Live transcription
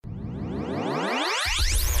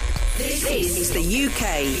This is the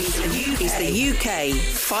UK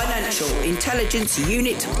Financial Intelligence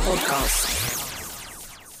Unit podcast.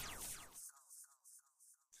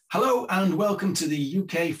 Hello and welcome to the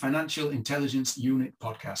UK Financial Intelligence Unit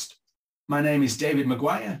podcast. My name is David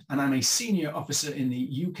Maguire and I'm a senior officer in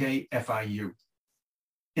the UK FIU.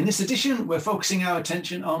 In this edition, we're focusing our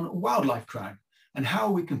attention on wildlife crime and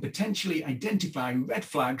how we can potentially identify red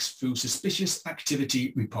flags through suspicious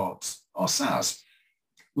activity reports, or SARS.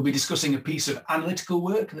 We'll be discussing a piece of analytical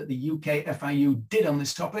work that the UK FIU did on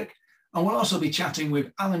this topic, and we'll also be chatting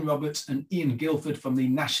with Alan Roberts and Ian Guilford from the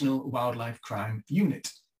National Wildlife Crime Unit.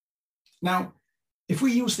 Now, if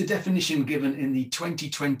we use the definition given in the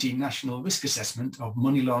 2020 National Risk Assessment of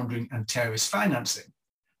Money Laundering and Terrorist Financing,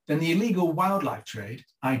 then the illegal wildlife trade,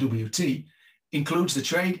 IWT, includes the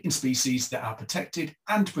trade in species that are protected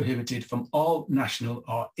and prohibited from all national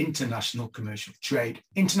or international commercial trade.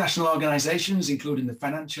 International organisations, including the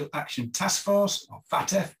Financial Action Task Force, or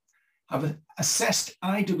FATF, have assessed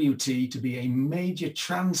IWT to be a major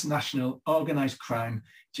transnational organised crime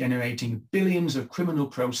generating billions of criminal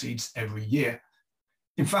proceeds every year.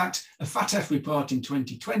 In fact, a FATF report in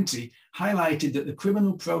 2020 highlighted that the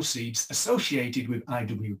criminal proceeds associated with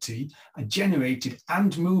IWT are generated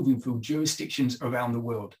and moving through jurisdictions around the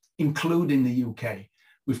world, including the UK,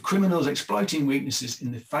 with criminals exploiting weaknesses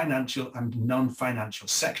in the financial and non-financial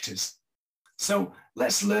sectors. So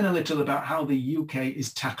let's learn a little about how the UK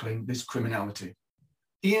is tackling this criminality.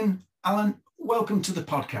 Ian, Alan, welcome to the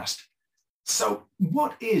podcast. So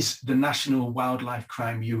what is the National Wildlife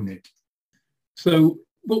Crime Unit? So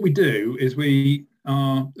what we do is we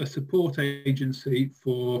are a support agency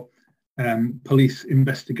for police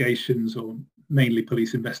investigations, or mainly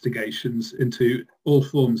police investigations into all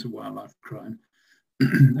forms of wildlife crime.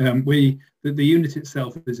 The unit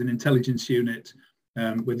itself is an intelligence unit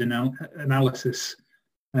with an analysis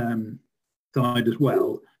side as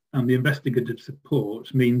well, and the investigative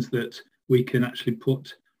support means that we can actually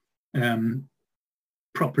put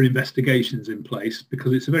proper investigations in place,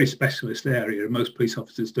 because it's a very specialist area and most police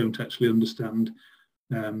officers don't actually understand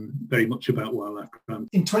very much about wildlife crime.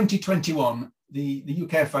 In 2021, the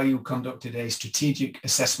UK FIU conducted a strategic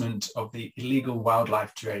assessment of the illegal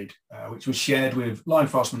wildlife trade, which was shared with law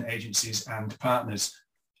enforcement agencies and partners.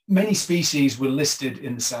 Many species were listed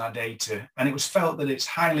in the SAR data, and it was felt that it's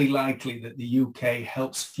highly likely that the UK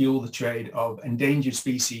helps fuel the trade of endangered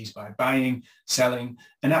species by buying, selling,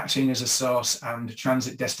 and acting as a source and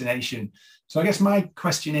transit destination. So I guess my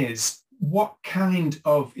question is, what kind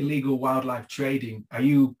of illegal wildlife trading are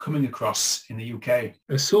you coming across in the UK?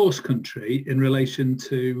 A source country in relation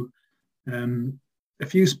to a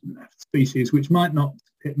few species which might not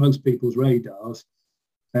hit most people's radars.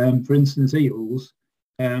 For instance, eels.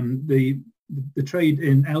 The trade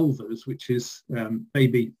in elvers, which is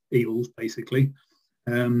baby eels, basically,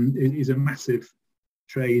 is a massive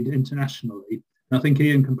trade internationally. And I think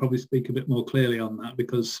Ian can probably speak a bit more clearly on that,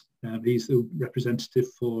 because he's the representative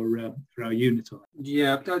for our unit on it.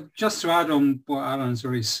 Yeah, just to add on what Alan's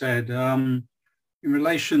already said, in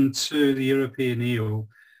relation to the European eel,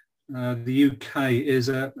 the UK is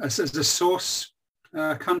a source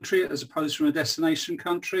country as opposed to a destination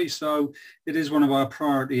country, so it is one of our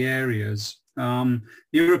priority areas. The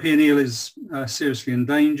European eel is seriously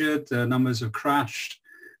endangered. The numbers have crashed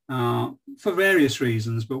for various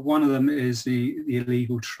reasons, but one of them is the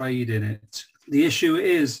illegal trade in it. The issue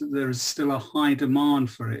is that there is still a high demand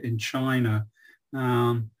for it in China,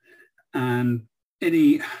 and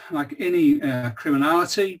any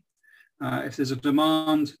criminality, if there's a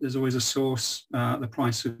demand, there's always a source, the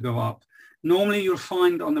price will go up. Normally you'll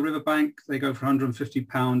find on the riverbank they go for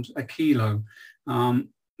 £150 a kilo.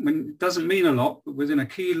 It doesn't mean a lot, but within a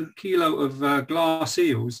kilo of glass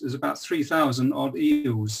eels, there's about 3,000 odd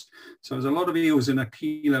eels. So there's a lot of eels in a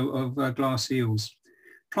kilo of glass eels.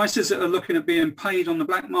 Prices that are looking at being paid on the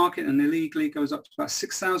black market and illegally goes up to about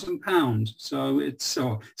 £6,000. So it's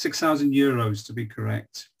 6,000 euros to be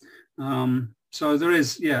correct. So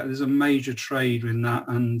there's a major trade in that,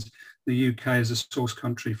 and the UK is a source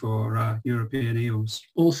country for European eels.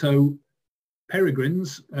 Also, peregrine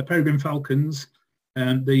falcons,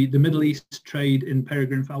 the Middle East trade in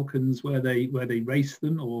peregrine falcons, where they race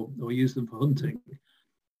them or use them for hunting.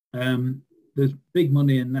 There's big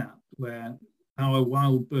money in that, where our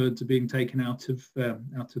wild birds are being taken out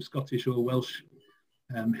of Scottish or Welsh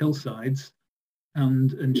hillsides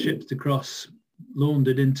and shipped across,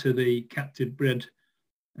 laundered into the captive bred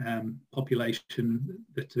population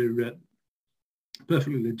that are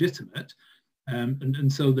perfectly legitimate,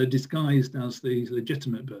 and so they're disguised as these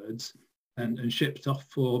legitimate birds and shipped off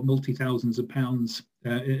for multi-thousands of pounds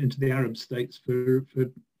into the Arab states for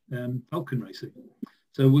falcon racing.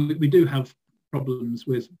 So we do have problems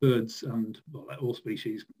with birds and all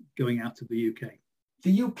species going out of the UK.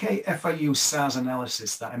 The UK FIU SARS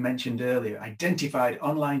analysis that I mentioned earlier identified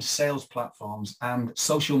online sales platforms and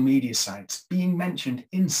social media sites being mentioned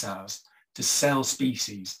in SARS to sell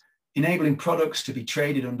species, enabling products to be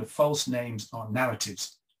traded under false names or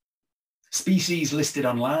narratives. Species listed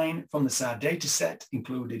online from the SAR dataset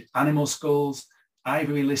included animal skulls,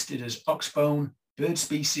 ivory listed as oxbone, bird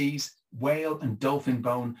species, whale and dolphin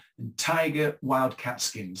bone, and tiger wild cat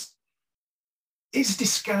skins. Is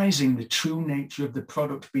disguising the true nature of the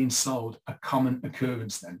product being sold a common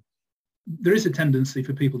occurrence then? There is a tendency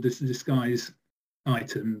for people to disguise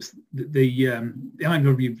items. The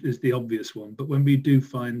ivory is the obvious one, but when we do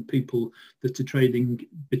find people that are trading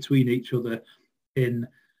between each other in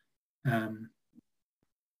other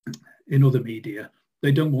media,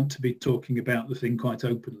 they don't want to be talking about the thing quite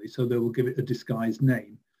openly, so they will give it a disguised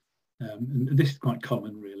name. And this is quite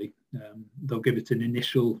common, really. They'll give it an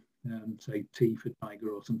initial, say T for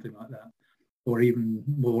tiger or something like that, or even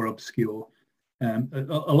more obscure.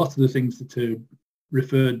 A lot of the things that are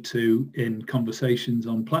referred to in conversations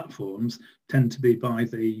on platforms tend to be by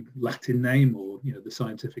the Latin name or the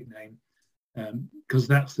scientific name, because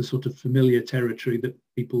that's the sort of familiar territory that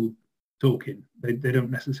people talk in. They don't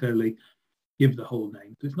necessarily give the whole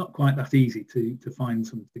name. So it's not quite that easy to find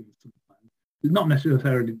some things sometimes. It's not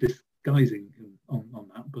necessarily disguising on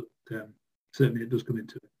that, but certainly it does come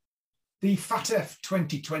into it. The FATF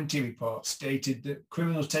 2020 report stated that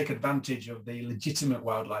criminals take advantage of the legitimate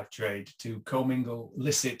wildlife trade to commingle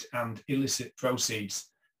licit and illicit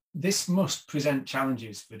proceeds. This must present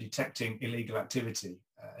challenges for detecting illegal activity,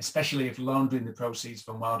 especially if laundering the proceeds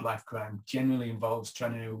from wildlife crime generally involves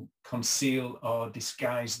trying to conceal or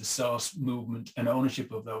disguise the source, movement and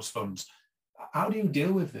ownership of those funds. How do you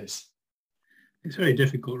deal with this? It's very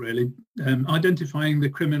difficult, really. Identifying the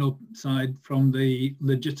criminal side from the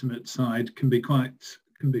legitimate side can be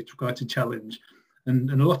quite a challenge, and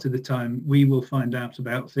a lot of the time we will find out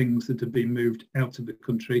about things that have been moved out of the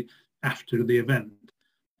country after the event.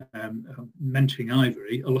 Mentioning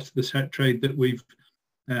ivory, a lot of the trade that we've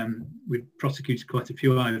prosecuted quite a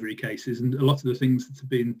few ivory cases, and a lot of the things that have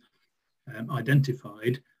been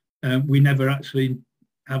identified, we never actually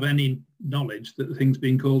have any knowledge that the thing's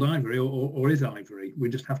being called ivory or is ivory. We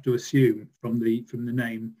just have to assume from the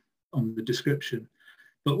name on the description.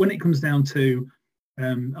 But when it comes down to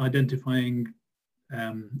identifying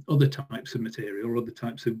other types of material or other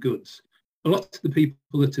types of goods, a lot of the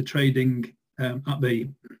people that are trading at the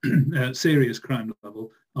serious crime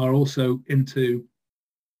level are also into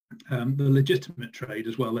the legitimate trade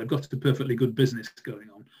as well. They've got a perfectly good business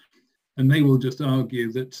going on. And they will just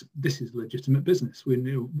argue that this is legitimate business.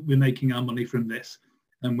 We're making our money from this,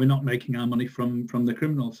 and we're not making our money from the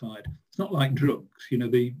criminal side. It's not like drugs.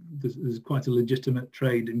 There's quite a legitimate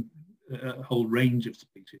trade in a whole range of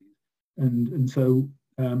species, and so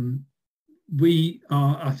we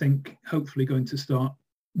are, I think, hopefully going to start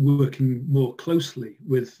working more closely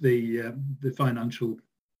with the financial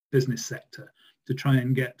business sector to try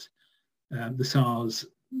and get the SARS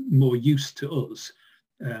more used to us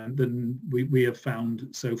than we have found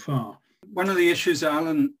so far. One of the issues that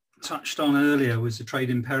Alan touched on earlier was the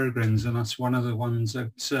trade in peregrines, and that's one of the ones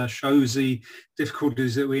that shows the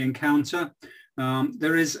difficulties that we encounter.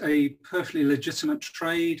 There is a perfectly legitimate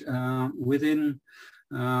trade within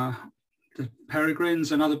the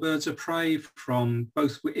peregrines and other birds of prey from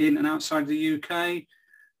both in and outside the UK,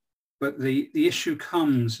 but the issue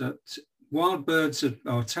comes that wild birds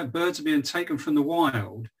birds are being taken from the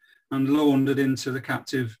wild and laundered into the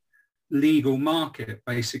captive legal market.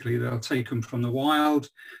 Basically, they'll take them from the wild,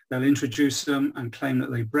 they'll introduce them and claim that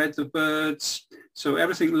they bred the birds. So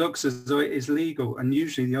everything looks as though it is legal, and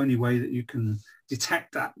usually the only way that you can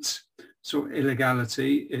detect that sort of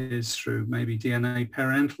illegality is through maybe DNA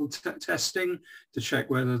parental testing to check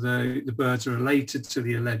whether the birds are related to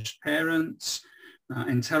the alleged parents.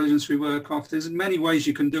 Intelligence we work off. There's many ways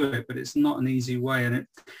you can do it, but it's not an easy way, and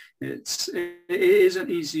it is an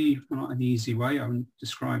easy, well, not an easy way, I wouldn't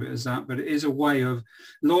describe it as that, but it is a way of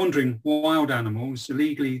laundering wild animals,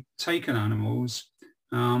 illegally taken animals,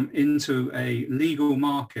 into a legal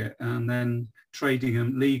market and then trading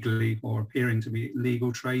them legally or appearing to be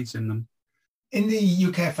legal trades in them. In the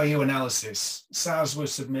UK FIU analysis, SARS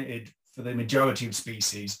was submitted for the majority of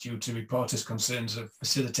species due to reporters' concerns of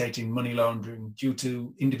facilitating money laundering due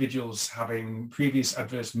to individuals having previous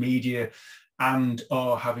adverse media and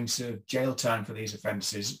or having served jail time for these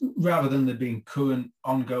offences, rather than there being current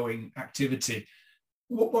ongoing activity.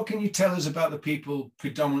 What can you tell us about the people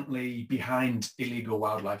predominantly behind illegal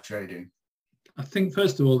wildlife trading? I think,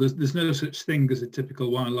 first of all, there's no such thing as a typical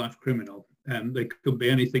wildlife criminal. They could be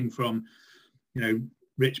anything from,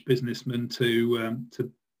 rich businessmen to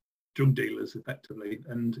drug dealers, effectively.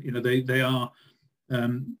 And, they are,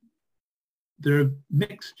 they're a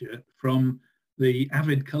mixture from the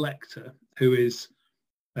avid collector who is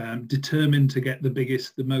determined to get the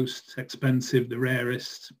biggest, the most expensive, the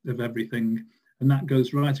rarest of everything. And that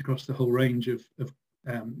goes right across the whole range of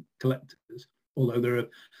collectors. Although there are,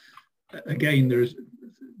 again, there's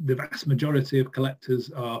the vast majority of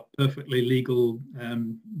collectors are perfectly legal,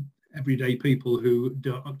 everyday people who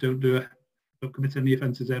don't commit any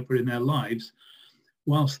offences ever in their lives.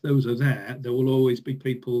 Whilst those are there will always be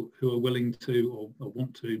people who are willing to or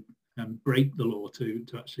want to break the law to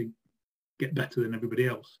actually get better than everybody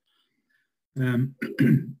else. From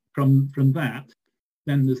that,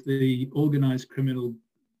 then there's the organised criminal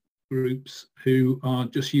groups who are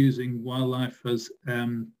just using wildlife as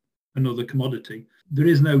another commodity. There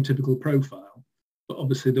is no typical profile, but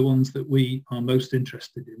obviously the ones that we are most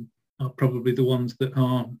interested in are probably the ones that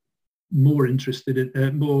are more interested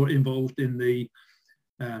in, more involved in the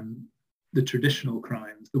traditional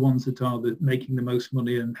crimes, the ones that are making the most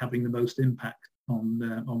money and having the most impact on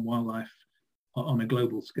wildlife on a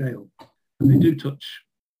global scale. And they do touch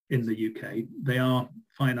in the UK. They are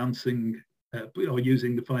financing or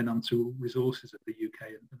using the financial resources of the UK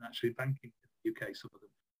and actually banking in the UK, some of them.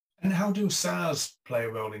 And how do SARS play a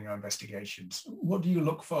role in your investigations? What do you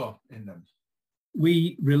look for in them?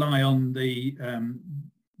 We rely on the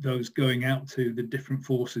those going out to the different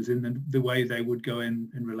forces in the way they would go in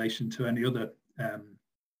relation to any other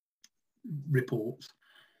reports.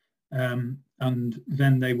 And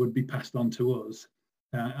then they would be passed on to us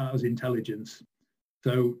as intelligence.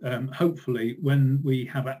 So hopefully when we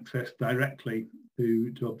have access directly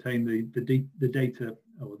to obtain the data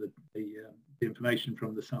or the information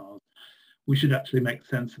from the SARS, we should actually make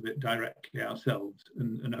sense of it directly ourselves,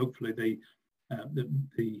 and hopefully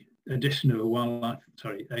the addition of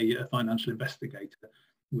a financial investigator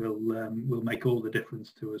will make all the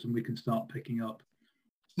difference to us, and we can start picking up.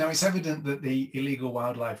 Now, it's evident that the illegal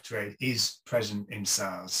wildlife trade is present in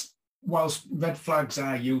SARS. Whilst red flags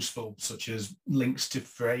are useful, such as links to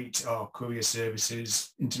freight or courier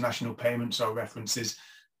services, international payments or references,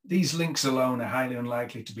 these links alone are highly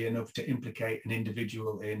unlikely to be enough to implicate an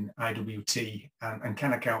individual in IWT and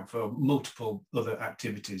can account for multiple other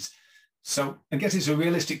activities. So I guess it's a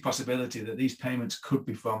realistic possibility that these payments could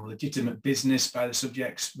be from legitimate business by the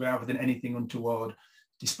subjects rather than anything untoward,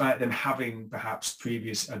 despite them having perhaps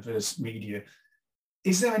previous adverse media.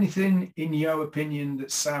 Is there anything, in your opinion,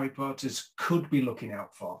 that SAR reporters could be looking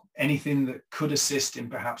out for? Anything that could assist in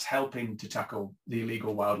perhaps helping to tackle the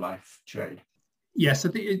illegal wildlife trade? Yes, I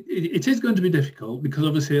think it is going to be difficult because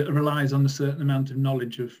obviously it relies on a certain amount of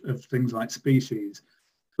knowledge of things like species.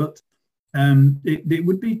 But it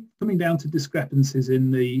would be coming down to discrepancies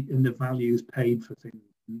in the values paid for things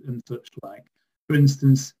and such like. For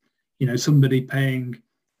instance, somebody paying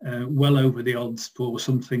well over the odds for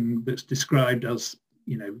something that's described as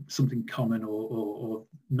something common or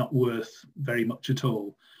not worth very much at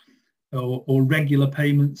all, or regular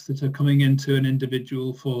payments that are coming into an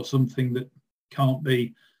individual for something that can't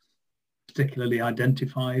be particularly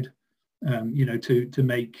identified, to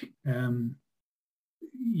make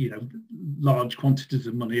large quantities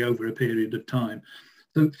of money over a period of time.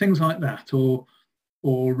 So things like that, or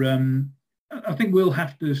I think we'll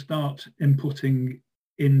have to start inputting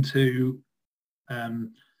into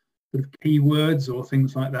sort of keywords or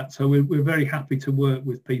things like that. So we're very happy to work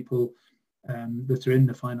with people that are in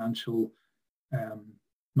the financial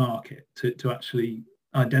market to actually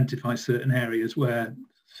identify certain areas where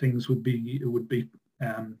things would be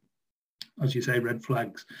as you say, red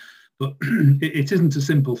flags. But it isn't a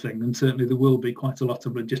simple thing, and certainly there will be quite a lot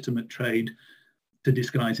of legitimate trade to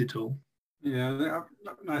disguise it all. Yeah,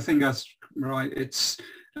 I think that's right. It's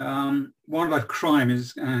wildlife crime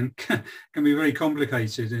can be very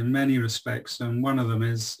complicated in many respects, and one of them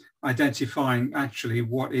is identifying actually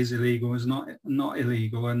what is illegal is not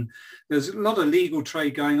illegal. And there's a lot of legal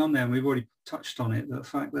trade going on there, and we've already touched on it, the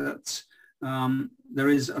fact that there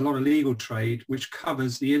is a lot of legal trade which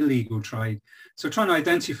covers the illegal trade. So trying to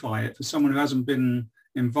identify it for someone who hasn't been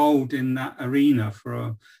involved in that arena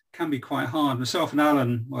can be quite hard. Myself and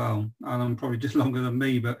Alan probably just longer than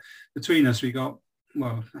me, but between us we got,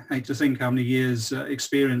 I hate to think how many years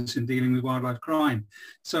experience in dealing with wildlife crime.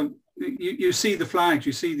 So you see the flags,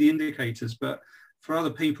 you see the indicators, but for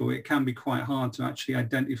other people it can be quite hard to actually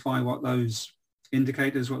identify what those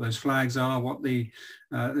indicators, what those flags are, what the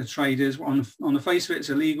trade is. On the face of it, it's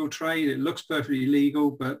a legal trade. It looks perfectly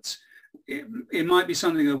legal, but it might be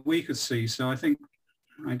something that we could see. So I think,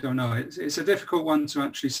 I don't know, it's a difficult one to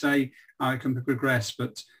actually say how it can progress,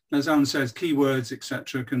 but as Alan says, keywords,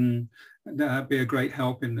 etc., can be a great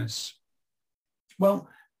help in this. Well,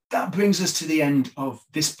 that brings us to the end of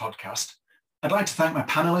this podcast. I'd like to thank my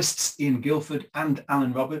panelists, Ian Guilford and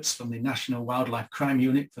Alan Roberts from the National Wildlife Crime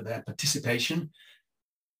Unit, for their participation.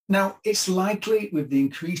 Now, it's likely with the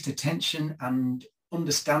increased attention and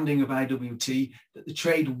understanding of IWT that the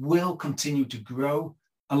trade will continue to grow,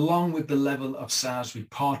 along with the level of SARS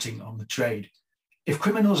reporting on the trade. If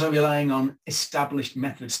criminals are relying on established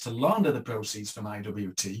methods to launder the proceeds from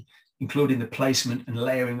IWT, including the placement and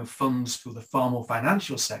layering of funds through the formal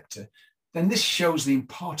financial sector, then this shows the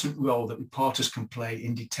important role that reporters can play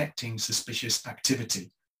in detecting suspicious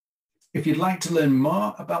activity. If you'd like to learn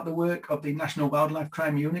more about the work of the National Wildlife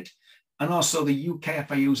Crime Unit and also the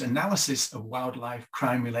UKFIU's analysis of wildlife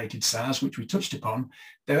crime-related SARS, which we touched upon,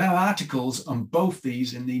 there are articles on both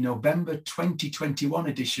these in the November 2021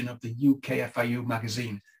 edition of the UKFIU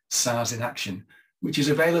magazine, SARS in Action, which is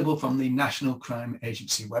available from the National Crime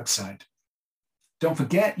Agency website. Don't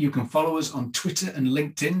forget, you can follow us on Twitter and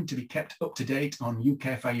LinkedIn to be kept up to date on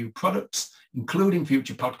UKFIU products, including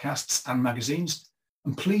future podcasts and magazines.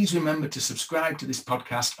 And please remember to subscribe to this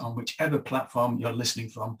podcast on whichever platform you're listening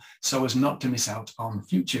from so as not to miss out on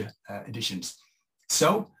future editions.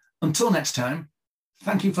 So until next time,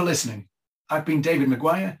 thank you for listening. I've been David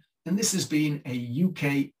Maguire, and this has been a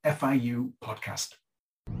UKFIU podcast.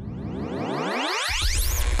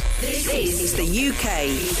 This is the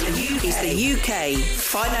UK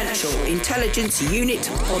Financial Intelligence Unit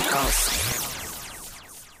podcast.